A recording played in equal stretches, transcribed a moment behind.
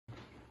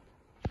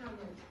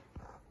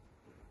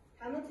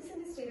Hamlet is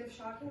in a state of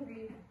shock and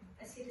grief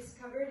as he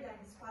discovered that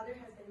his father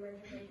has been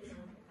murdered by his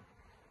uncle.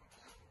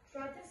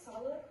 Throughout this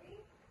soliloquy,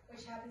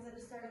 which happens at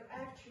the start of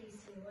Act 3,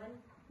 Scene 1,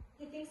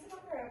 he thinks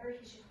about whether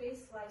he should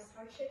face life's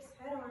hardships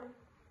head-on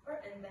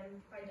or end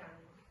them by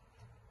dying.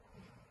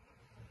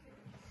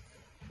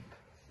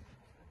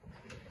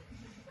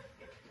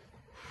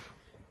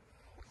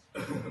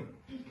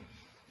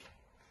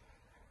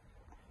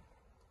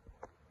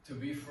 To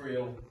be for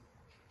real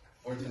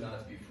or to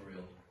not be for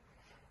real?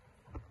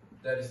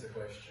 That is the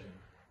question.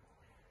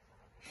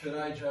 Should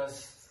I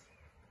just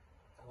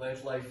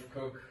let life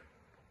cook?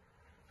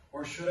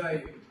 Or should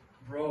I,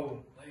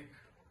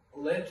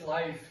 let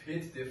life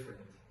hit different?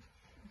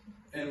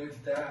 And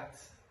with that,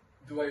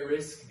 do I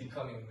risk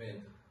becoming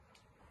mid?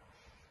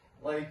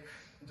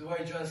 Do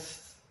I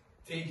just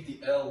take the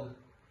L,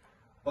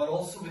 but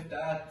also with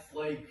that,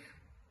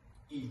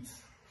 eat?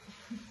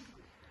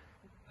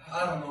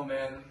 I don't know,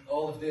 man.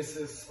 All of this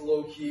is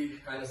low-key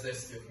kind of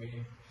zesty of me.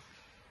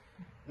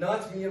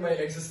 Not me in my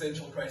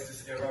existential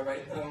crisis era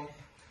right now.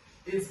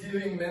 It's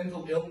giving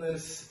mental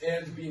illness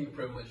and being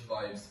privileged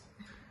vibes.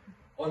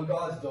 On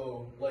God,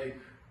 though,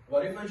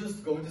 what if I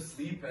just go to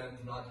sleep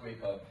and not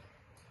wake up?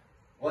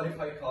 What if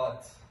I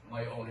caught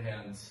my own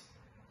hands?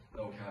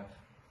 No cap.